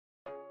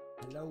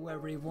Hello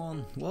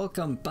everyone,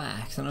 welcome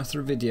back to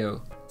another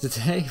video.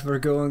 Today we're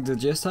going to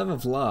just have a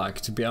vlog,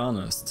 to be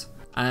honest.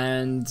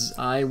 And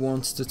I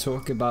want to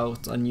talk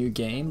about a new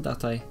game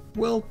that I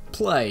will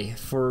play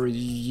for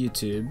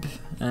YouTube,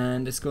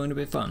 and it's going to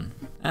be fun.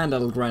 And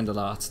I'll grind a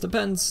lot,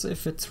 depends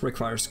if it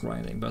requires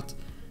grinding, but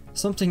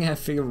something I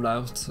figured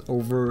out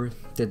over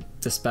the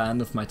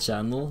span of my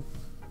channel,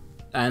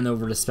 and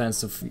over the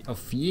spans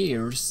of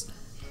years,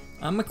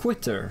 I'm a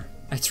quitter.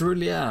 I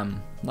truly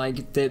am.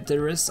 Like,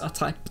 there is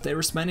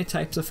many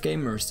types of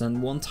gamers,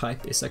 and one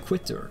type is a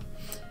quitter.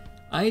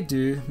 I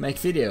do make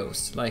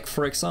videos. Like,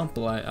 for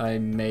example, I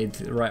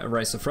made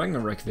Rise of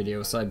Ragnarok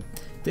videos. I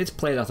did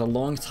play that a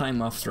long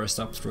time after I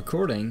stopped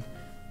recording,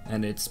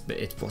 and it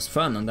was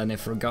fun, and then I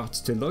forgot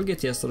to log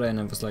it yesterday, and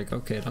I was like,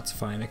 okay, that's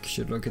fine, I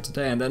should log it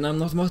today, and then I'm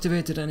not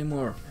motivated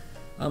anymore.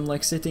 I'm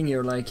like sitting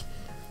here like,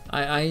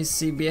 I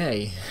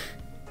CBA.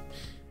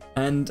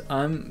 And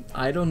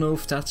I don't know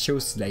if that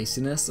shows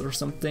laziness or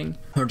something,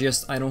 or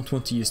just I don't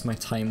want to use my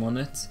time on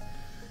it.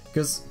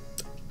 Because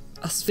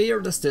as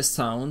weird as this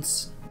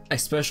sounds,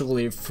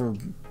 especially for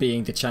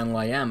being the channel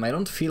I am, I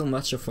don't feel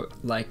much of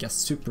like a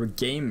super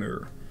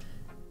gamer.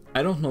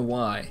 I don't know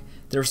why.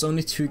 There's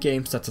only 2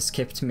 games that has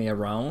kept me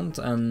around,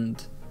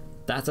 and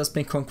that has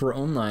been Conquer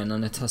Online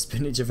and it has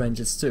been Age of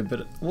Vengeance too,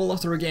 but all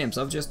other games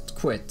I've just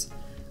quit.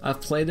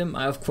 I've played them,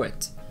 I've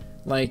quit.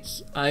 Like,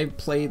 I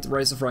played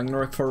Rise of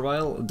Ragnarok for a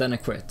while, then I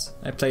quit.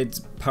 I played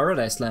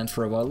Paradise Land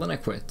for a while, then I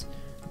quit.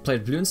 I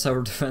played Bloons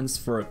Tower Defense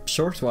for a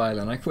short while,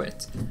 and I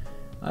quit.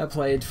 I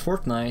played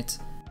Fortnite.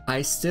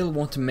 I still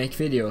want to make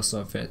videos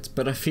of it,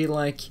 but I feel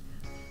like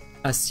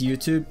as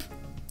YouTube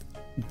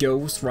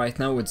goes right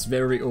now, it's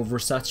very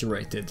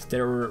oversaturated.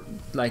 There are,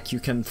 like, you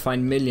can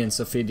find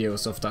millions of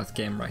videos of that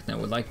game right now.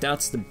 Like,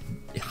 that's the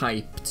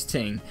hyped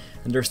thing,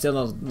 and there's still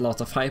a lot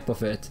of hype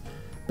of it,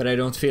 but I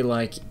don't feel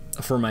like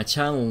for my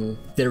channel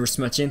there is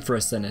much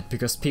interest in it,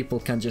 because people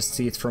can just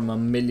see it from a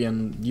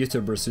million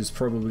YouTubers who's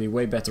probably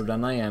way better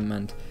than I am,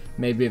 and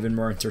maybe even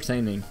more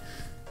entertaining.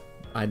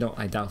 I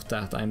doubt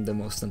that. I'm the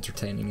most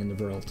entertaining in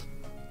the world.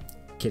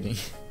 Kidding.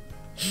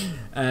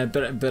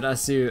 But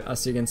as you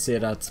can see,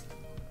 that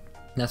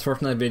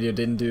Fortnite video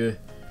didn't do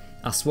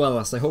as well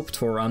as I hoped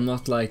for. I'm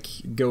not like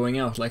going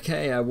out like,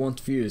 hey, I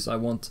want views, I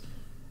want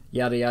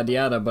yada yada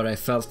yada, but I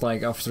felt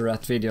like after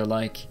that video,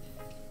 like,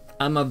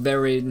 I'm a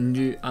very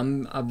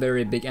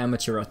big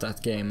amateur at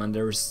that game, and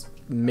there's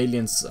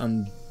millions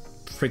and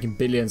freaking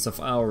billions of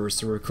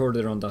hours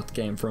recorded on that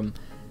game from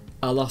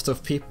a lot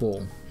of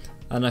people,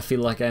 and I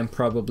feel like I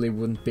probably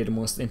wouldn't be the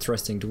most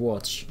interesting to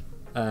watch.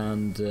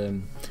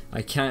 And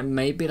I can't.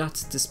 Maybe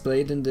that's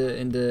displayed in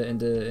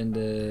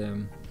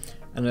the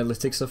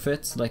analytics of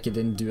it, like it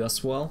didn't do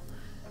as well.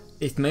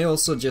 It may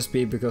also just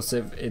be because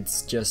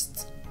it's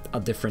just a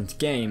different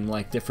game.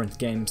 Like, different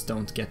games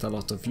don't get a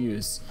lot of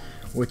views,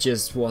 which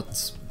is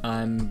what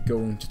I'm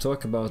going to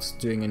talk about,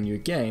 doing a new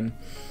game,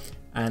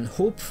 and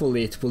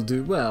hopefully it will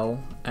do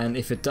well, and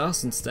if it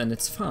doesn't, then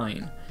it's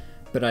fine.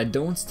 But I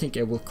don't think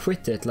I will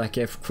quit it like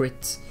I've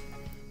quit...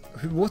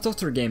 What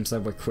other games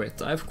have I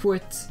quit? I've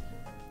quit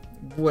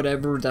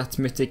whatever, that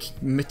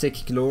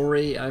Mythic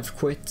Glory, I've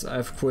quit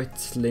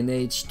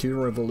Lineage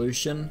 2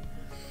 Revolution,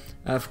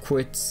 I've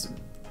quit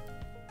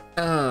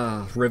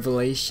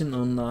Revelation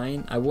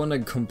Online. I want to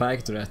come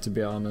back to that, to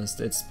be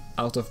honest. It's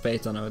out of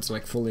beta now, it's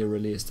like fully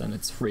released and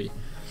it's free.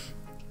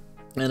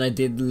 And I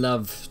did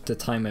love the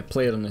time I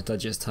played on it. I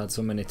just had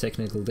so many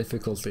technical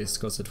difficulties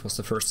because it was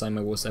the first time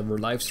I was ever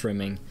live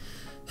streaming.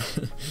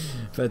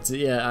 But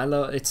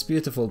yeah, it's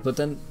beautiful, but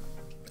then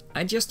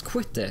I just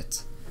quit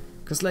it.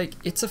 Cause like,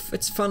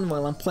 it's fun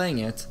while I'm playing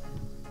it,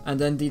 and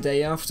then the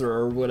day after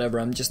or whatever,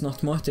 I'm just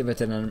not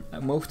motivated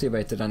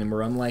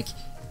anymore. I'm like,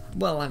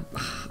 well,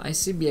 I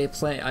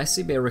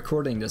CBA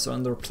recording this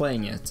and they're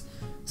playing it.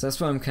 So that's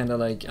why I'm kind of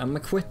like, I'm a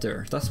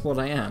quitter. That's what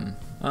I am.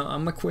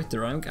 I'm a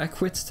quitter. I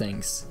quit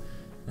things,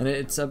 and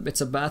it's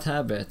a bad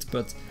habit.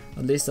 But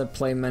at least I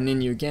play many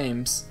new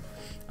games.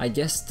 I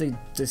guess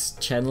this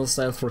channel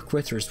style for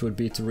quitters would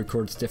be to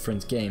record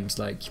different games,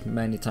 like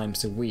many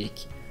times a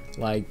week.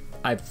 Like,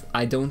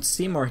 I don't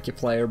see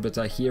Markiplier, but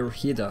I hear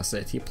he does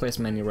it. He plays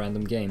many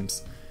random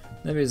games.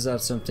 Maybe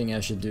that's something I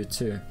should do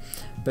too.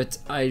 But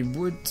I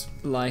would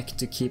like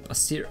to keep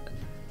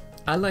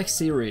I like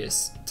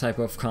series type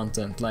of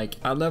content. Like,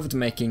 I loved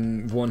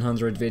making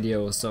 100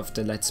 videos of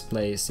the Let's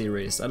Play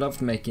series. I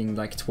loved making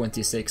like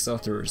 26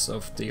 others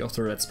of the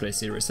other Let's Play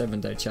series,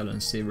 7-Day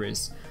Challenge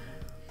series.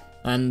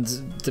 And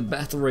the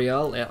Battle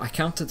Royale, I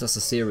count it as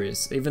a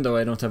series, even though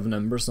I don't have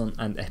numbers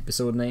and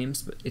episode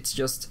names, but it's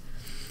just...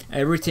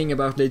 Everything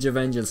about Age of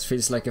Vengeance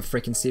feels like a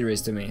freaking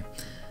series to me.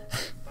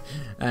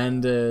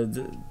 And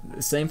the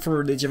same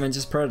for Age of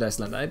Vengeance Paradise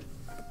Land.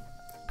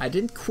 I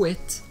didn't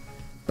quit,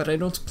 but I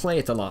don't play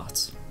it a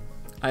lot.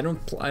 I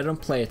don't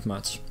play it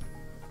much.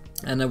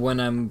 And when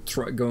I'm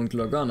going to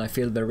log on, I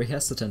feel very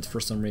hesitant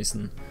for some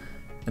reason.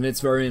 And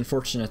it's very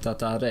unfortunate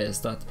that is.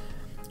 That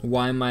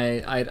why am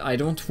I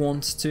don't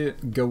want to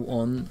go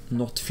on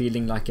not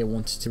feeling like I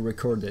want to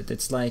record it.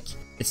 It's like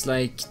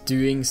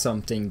doing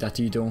something that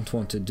you don't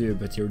want to do,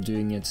 but you're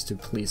doing it to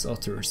please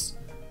others.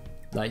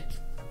 Like,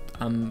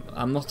 I'm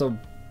not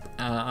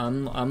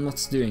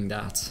doing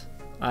that.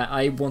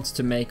 I want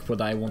to make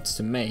what I want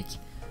to make,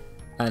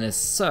 and it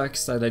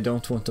sucks that I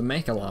don't want to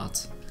make a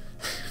lot.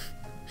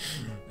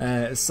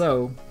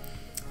 So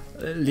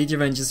League of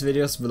Legends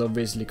videos will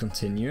obviously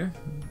continue,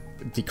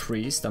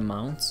 decreased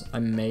amounts. I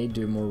may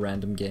do more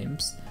random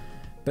games,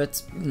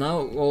 but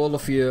now all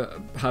of you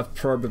have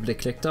probably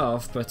clicked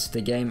off, but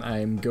the game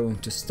I'm going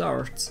to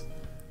start,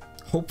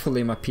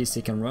 hopefully my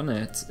PC can run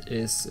it,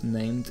 is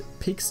named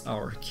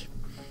Pigsark.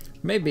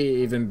 Maybe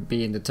even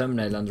be in the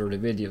thumbnail under the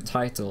video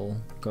title,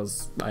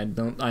 because I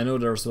know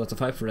there's a lot of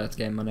hype for that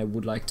game and I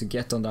would like to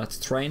get on that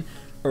train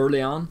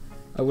early on.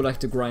 I would like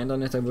to grind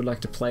on it, I would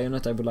like to play on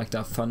it, I would like to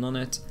have fun on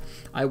it.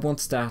 I want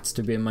that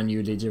to be my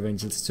new League of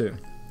Legends too.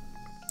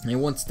 I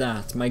want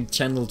that, my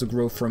channel to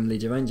grow from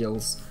League of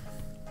Legends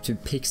to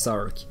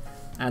Pigsark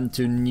and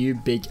to new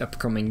big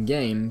upcoming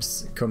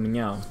games coming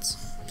out.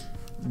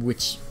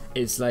 Which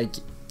is like,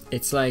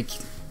 it's like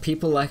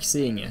people like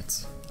seeing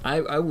it.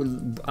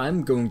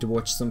 I'm going to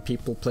watch some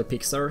people play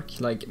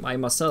Pigsark. Like, I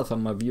myself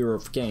am a viewer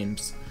of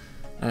games,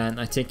 and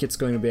I think it's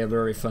going to be a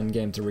very fun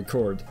game to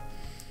record.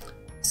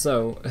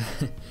 So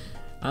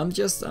I'm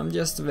just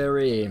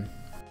very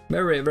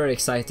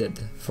excited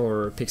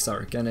for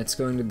Pigsark, and it's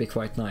going to be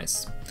quite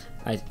nice.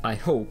 I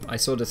hope. I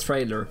saw the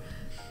trailer.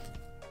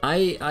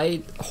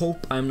 I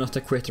hope I'm not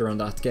a quitter on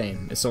that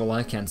game, is all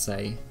I can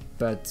say.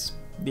 But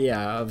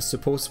yeah, I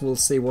suppose we'll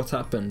see what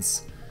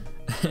happens.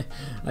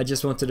 I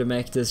just wanted to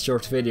make this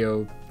short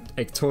video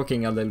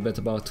talking a little bit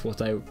about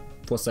what I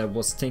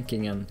was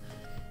thinking and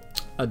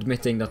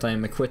admitting that I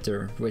am a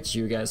quitter, which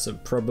you guys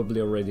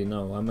probably already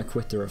know. I'm a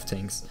quitter of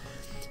things.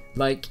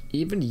 Like,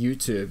 even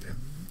YouTube,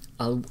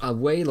 a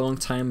way long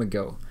time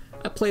ago,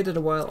 I played it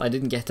a while, I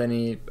didn't get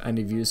any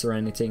views or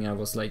anything. I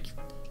was like,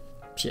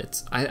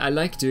 shit, I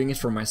like doing it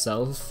for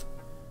myself,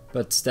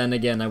 but then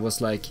again I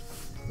was like,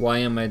 why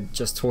am I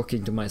just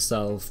talking to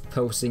myself,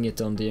 posting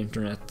it on the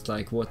internet?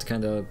 Like, what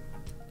kind of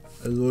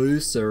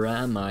loser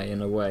am I,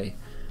 in a way?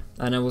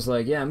 And I was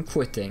like, yeah, I'm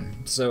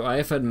quitting. So I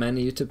have had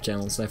many YouTube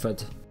channels. I've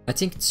had, I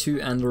think 2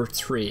 and/or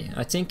 3.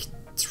 I think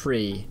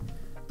 3,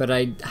 but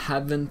I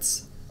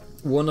haven't,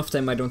 one of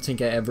them I don't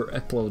think I ever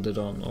uploaded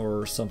on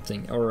or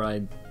something, or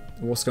I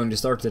was going to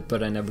start it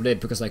but I never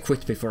did because I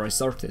quit before I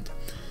started.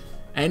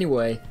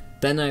 Anyway,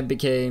 then I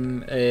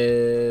became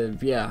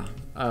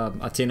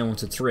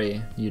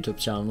Athena123 YouTube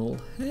channel,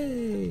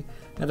 hey,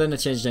 and then I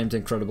changed name to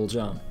Incredible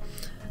John.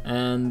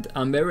 And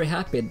I'm very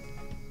happy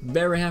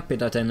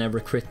that I never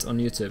quit on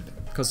YouTube,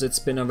 because it's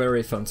been a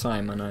very fun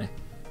time, and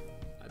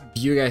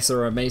you guys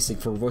are amazing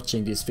for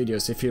watching these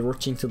videos. If you're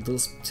watching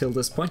till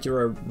this point,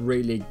 you're a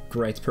really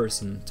great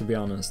person, to be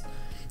honest.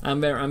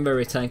 I'm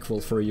very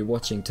thankful for you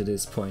watching to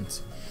this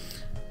point.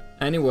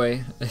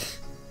 Anyway,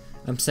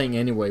 I'm saying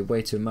anyway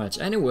way too much.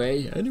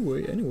 Anyway,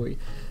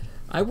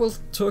 I will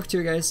talk to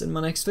you guys in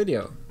my next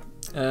video.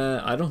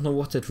 I don't know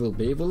what it will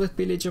be. Will it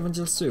be League of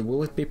Legends 2?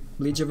 Will it be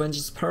League of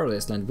Legends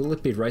Paradise Land? Will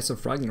it be Rise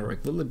of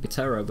Ragnarok? Will it be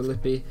Terra? Will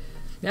it be...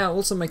 yeah,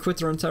 also my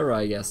quitter on Terra,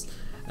 I guess.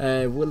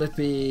 Will it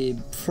be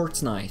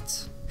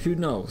Fortnite? Who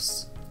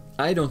knows?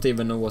 I don't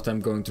even know what I'm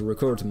going to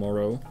record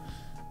tomorrow,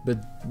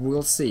 but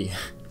we'll see.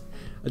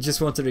 I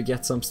just wanted to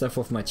get some stuff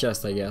off my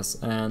chest, I guess.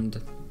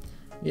 And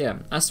yeah,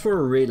 as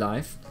for real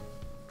life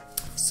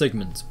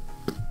segment.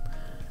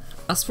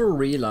 As for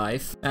real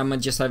life, I'm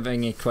just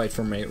having it quiet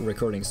from my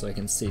recording so I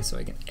can see, so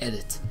I can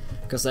edit.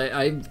 Because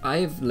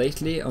I've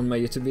lately on my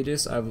YouTube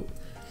videos,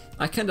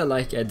 I kind of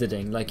like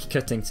editing, like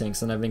cutting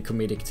things and having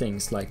comedic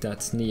things, like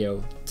that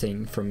Neo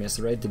thing from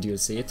yesterday. Did you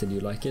see it? Did you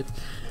like it?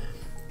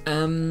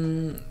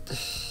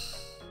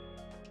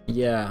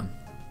 Yeah.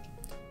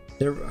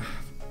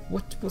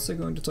 What was I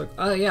going to talk?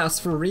 Oh yeah, as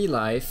for real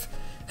life,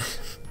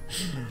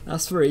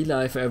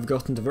 I've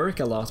gotten to work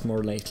a lot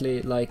more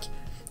lately. Like,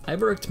 I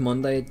worked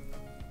Monday,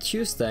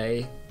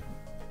 Tuesday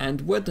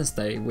and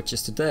Wednesday, which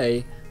is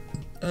today,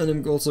 and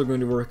I'm also going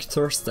to work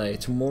Thursday,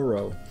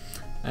 tomorrow,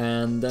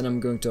 and then I'm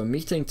going to a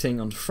meeting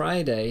thing on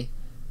Friday,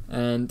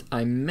 and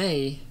I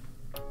may,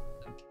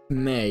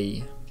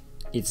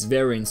 it's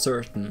very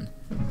uncertain,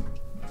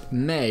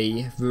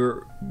 may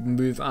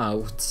move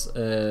out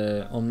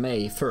on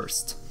May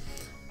 1st.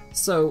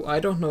 So I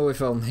don't know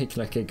if I'll make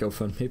like a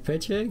GoFundMe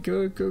page. Hey,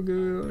 go.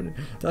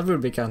 That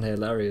would be kind of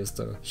hilarious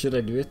though. Should I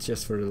do it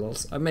just for the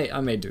lols? I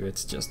may do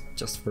it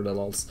just for the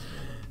lols.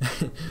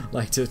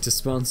 Like to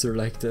sponsor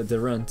like the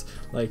rent.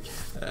 Like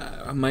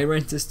my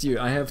rent is due,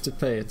 I have to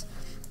pay it.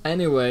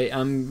 Anyway,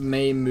 I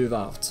may move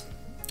out,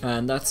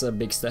 and that's a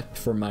big step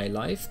for my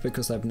life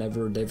because I've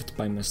never lived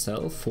by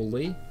myself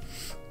fully.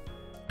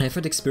 I've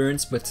had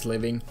experience with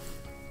living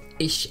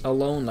ish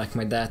alone, like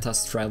my dad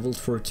has traveled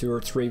for 2 or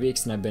 3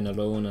 weeks and I've been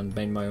alone and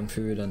made my own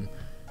food and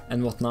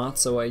whatnot,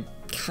 so I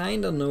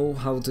kinda know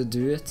how to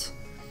do it,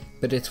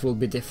 but it will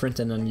be different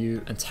in a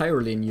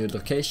entirely new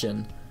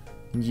location.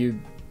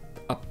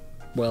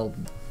 Well,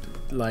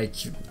 like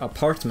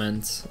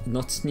apartment,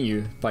 not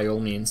new by all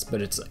means,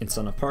 but it's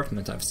an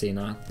apartment I've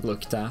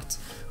looked at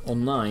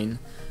online,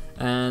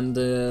 and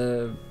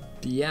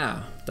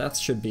yeah, that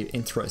should be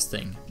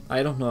interesting.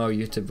 I don't know how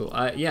YouTube will.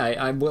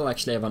 I will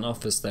actually have an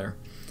office there.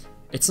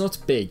 It's not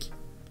big,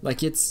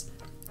 like it's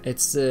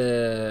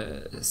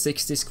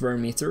 60 square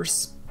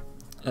meters,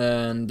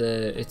 and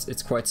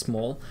it's quite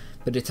small,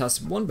 but it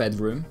has one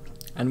bedroom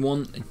and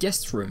one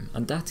guest room,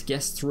 and that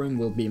guest room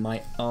will be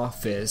my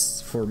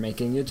office for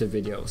making YouTube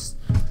videos.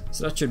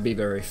 So that should be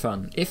very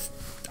fun.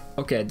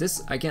 Okay,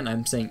 this again,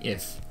 I'm saying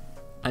if.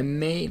 I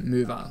may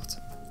move out.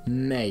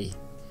 May.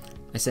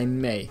 I say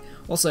may.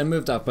 Also, I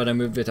moved out, but I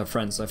moved with a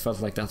friend, so I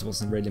felt like that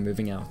wasn't really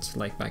moving out,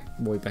 like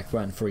way back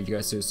when, for you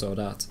guys who saw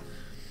that.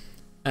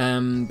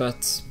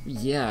 But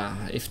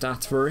yeah, if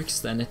that works,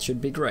 then it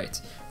should be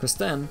great, because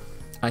then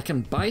I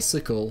can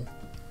bicycle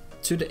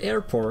to the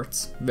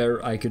airport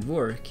where I could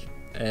work,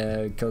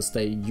 because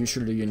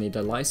usually you need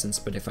a license,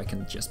 but if I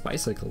can just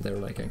bicycle there,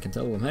 like I can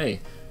tell them, hey,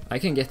 I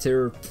can get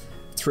here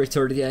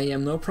 3:30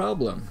 AM no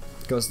problem,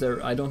 because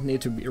I don't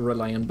need to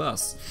rely on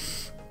bus.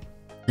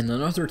 And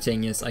another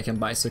thing is I can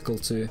bicycle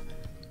to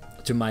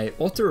my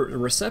other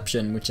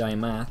reception, which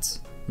I'm at,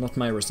 not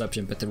my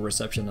reception, but the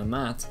reception I'm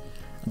at,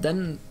 and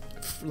then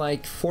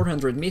like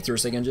 400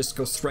 meters I can just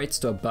go straight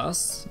to a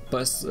bus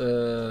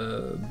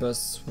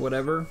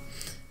whatever,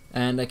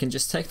 and I can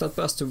just take that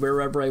bus to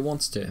wherever I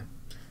want to.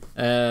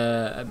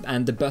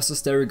 And the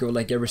buses there go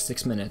like every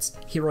 6 minutes.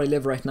 Here I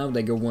live right now,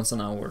 they go once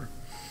an hour.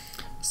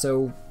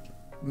 So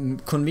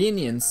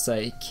convenience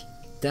sake,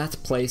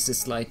 that place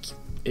is like,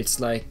 it's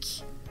like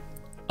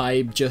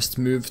I just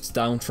moved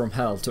down from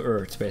hell to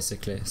earth,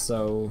 basically.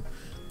 So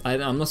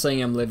I'm not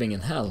saying I'm living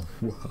in hell.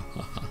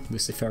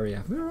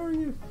 Luciferia, where are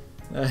you?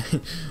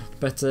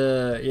 But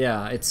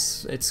yeah,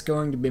 it's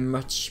going to be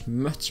much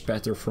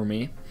better for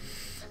me,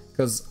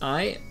 because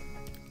I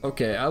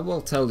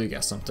will tell you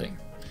guys something.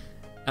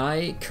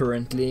 I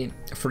currently,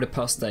 for the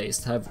past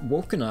days, have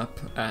woken up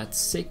at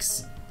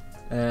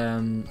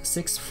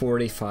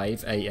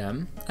 6:45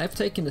 AM. I've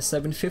taken the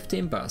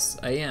 7:15 bus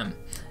AM.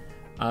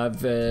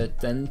 I've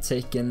then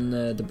taken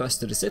the bus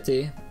to the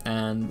city,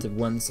 and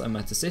once I'm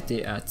at the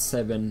city at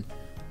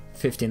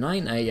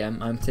 7:59 AM,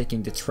 I'm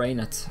taking the train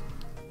at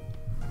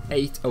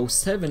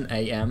 8:07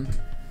 AM.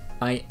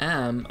 I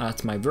am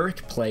at my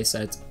workplace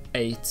at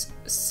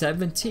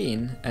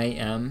 8:17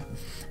 AM,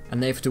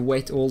 and I have to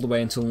wait all the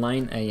way until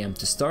 9 AM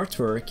to start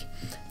work.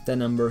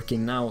 Then I'm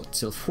working now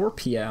till 4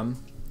 PM,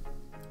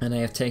 and I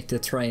have taken the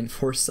train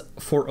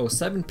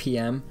 4:07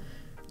 PM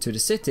to the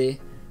city,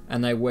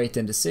 and I wait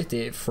in the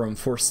city from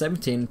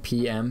 4:17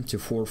 PM to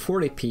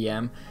 4:40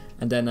 PM,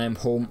 and then I'm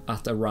home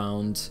at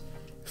around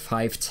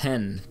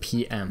 5:10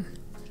 PM.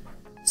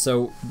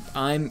 So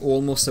I'm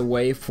almost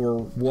away for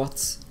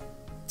what,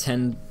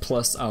 10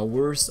 plus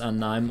hours,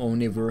 and I'm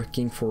only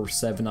working for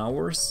 7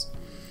 hours.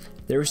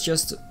 There's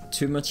just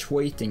too much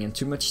waiting and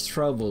too much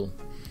trouble,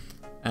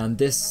 and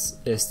this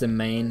is the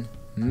main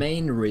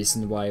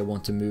reason why I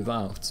want to move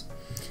out.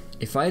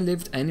 If I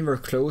lived anywhere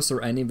close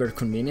or anywhere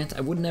convenient, I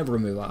would never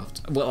move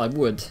out. Well, I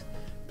would,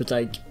 but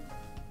like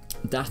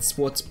that's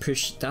what's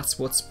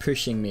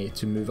pushing me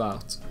to move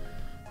out,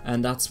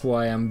 and that's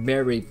why I'm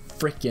very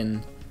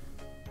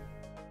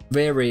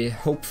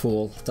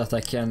hopeful that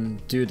I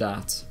can do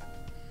that.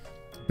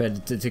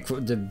 But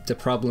the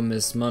problem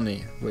is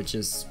money, which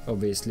is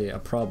obviously a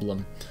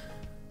problem.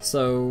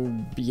 So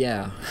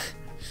yeah,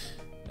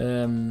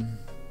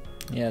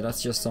 yeah,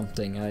 that's just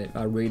something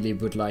I really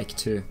would like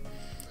to.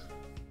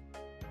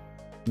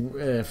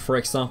 For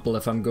example,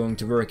 if I'm going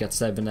to work at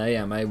 7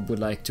 AM, I would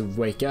like to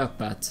wake up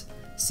at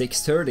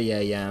 6:30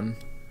 AM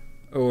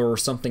or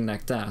something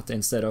like that,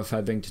 instead of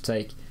having to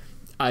take.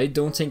 I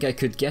don't think I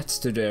could get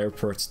to the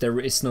airport. There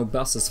is no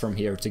buses from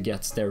here to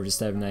get there to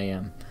 7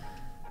 AM.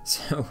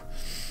 So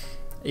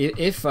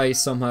if I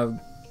somehow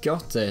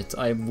got it,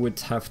 I would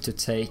have to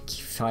take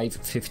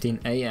 5:15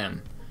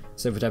 AM.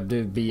 So I would have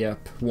to be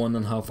up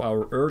 1.5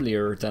 hours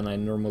earlier than I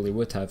normally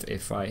would have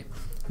if I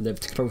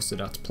lived close to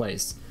that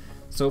place.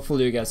 So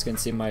hopefully you guys can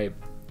see my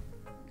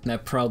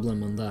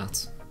problem on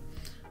that.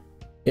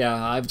 Yeah,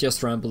 I've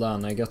just rambled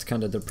on. I got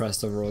kind of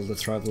depressed over all the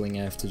traveling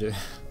I have to do.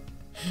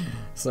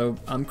 So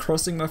I'm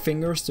crossing my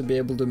fingers to be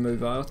able to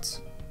move out.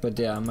 But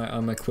yeah,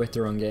 I'm a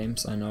quitter on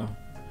games, I know.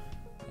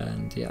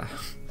 And yeah,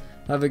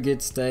 have a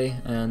good stay,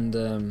 and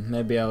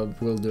maybe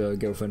we'll do a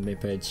GoFundMe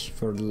page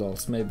for the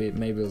lols. Maybe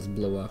it'll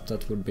blow up.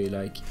 That would be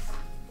like,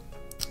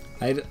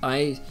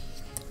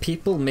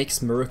 people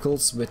mix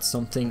miracles with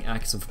something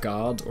acts of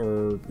God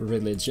or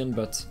religion,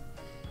 but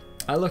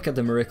I look at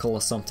the miracle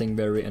as something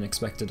very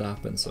unexpected to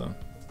happen. So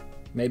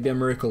maybe a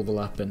miracle will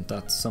happen,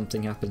 that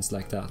something happens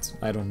like that.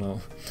 I don't know.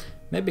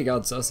 Maybe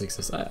God does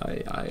exist.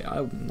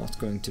 I'm not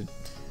going to,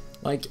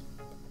 like,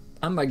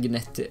 I'm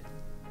agnetic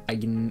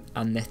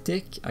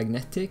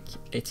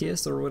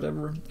atheist or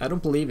whatever. I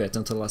don't believe it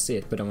until I see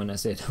it, but then when I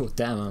see it, oh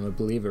damn, I'm a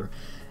believer.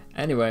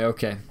 Anyway,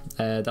 okay,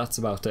 that's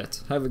about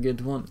it. Have a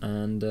good one,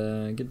 and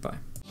goodbye.